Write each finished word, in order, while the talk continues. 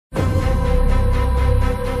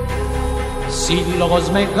Σύλλογος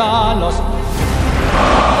μεγάλος.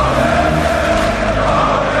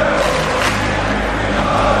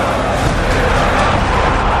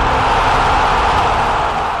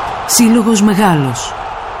 Σύλλογος μεγάλος.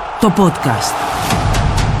 Το podcast.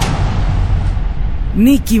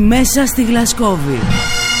 Νίκη μέσα στη Γλασκώβη.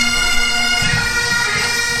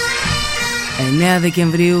 9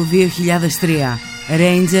 Δεκεμβρίου 2003.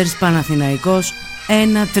 Ρέιντζερς Παναθηναϊκός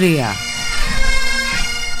 1-3.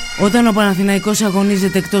 Όταν ο Παναθηναϊκός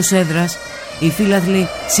αγωνίζεται εκτός έδρας, οι φίλαθλοι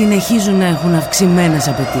συνεχίζουν να έχουν αυξημένες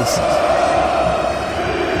απαιτήσεις.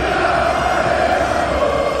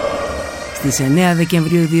 Στις 9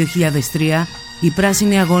 Δεκεμβρίου 2003, οι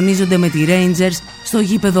πράσινοι αγωνίζονται με τη Ρέιντζερς στο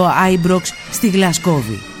γήπεδο Άιμπροξ στη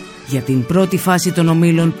Γλασκώβη για την πρώτη φάση των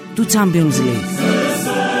ομίλων του Champions League.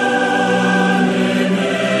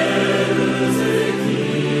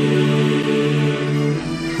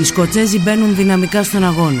 Οι Σκοτσέζοι μπαίνουν δυναμικά στον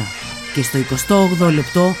αγώνα και στο 28ο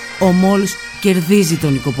λεπτό ο Μόλς κερδίζει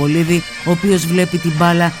τον Νικοπολίδη, ο οποίος βλέπει την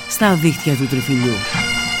μπάλα στα δίχτυα του τριφυλιού.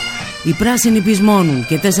 Οι πράσινοι πεισμώνουν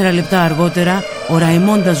και 4 λεπτά αργότερα ο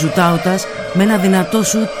Ραϊμόντα Ζουτάουτας με ένα δυνατό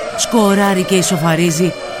σουτ σκοράρει και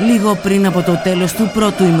ισοφαρίζει λίγο πριν από το τέλος του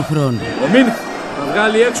πρώτου ημιχρόνου. Ο Μίνχ θα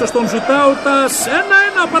βγάλει έξω στον Ζουτάουτας.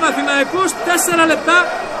 1-1 Παναθηναϊκός, 4 λεπτά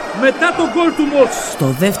μετά τον γκολ του Μόλς.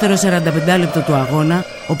 Στο δεύτερο 45 λεπτό του αγώνα,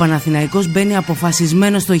 ο Παναθηναϊκός μπαίνει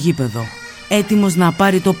αποφασισμένος στο γήπεδο, έτοιμος να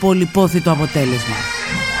πάρει το πολυπόθητο αποτέλεσμα.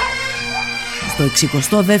 Στο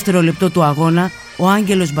 62ο λεπτό του αγώνα, ο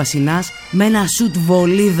Άγγελος Μπασινάς με ένα σουτ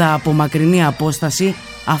βολίδα από μακρινή απόσταση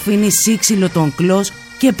αφήνει σύξυλο τον Κλός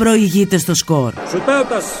και προηγείται στο σκορ.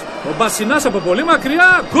 Ζουτάουτας, ο Μπασινάς από πολύ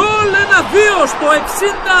μακριά, γκολ 1-2 στο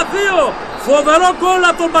 62. Φοβερό γκολ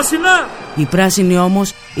από τον Μπασινά. Οι πράσινοι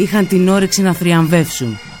όμως είχαν την όρεξη να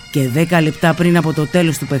θριαμβεύσουν και 10 λεπτά πριν από το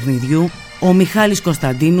τέλος του παιχνιδιού, ο Μιχάλης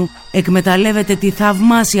Κωνσταντίνου εκμεταλλεύεται τη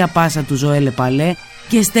θαυμάσια πάσα του Ζωέλε Παλέ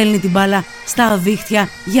και στέλνει την μπάλα στα δίχτυα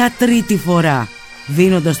για τρίτη φορά,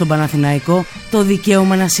 δίνοντας στον Παναθηναϊκό το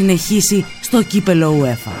δικαίωμα να συνεχίσει στο κύπελο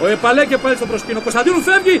UEFA. Ο Επαλέ και πάλι στο προσκήνιο. Ο Κωνσταντίνου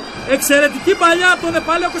φεύγει. Εξαιρετική παλιά από τον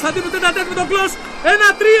Επαλέ. Ο Κωνσταντίνου τέταρτη με τον Κλός.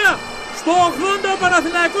 1-3. Στο 80 ο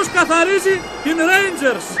Παναθηναϊκός καθαρίζει την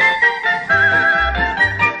Ρέιντζερς.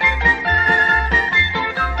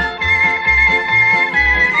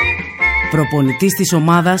 Προπονητής της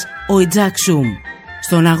ομάδας ο Ιτζάκ Σουμ.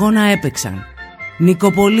 Στον αγώνα έπαιξαν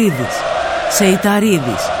Νικοπολίδης,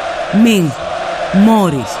 Σεϊταρίδης, Μίνγκ,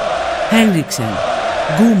 Μόρις, Χένριξεν,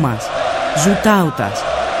 Γκούμας, Ζουτάουτας,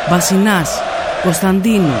 Μπασινάς,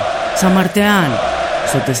 Κωνσταντίνου, Σαμαρτεάν.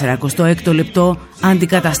 Στο 46ο λεπτό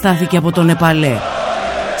αντικαταστάθηκε από τον Επαλέ.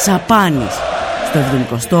 Σαπάνης. Στο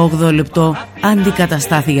 78ο λεπτό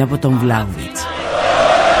αντικαταστάθηκε από τον Βλάβιτς.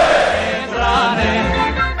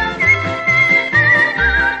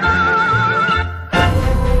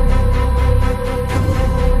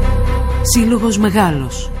 Σύλλογος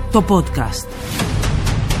μεγάλος. Το podcast.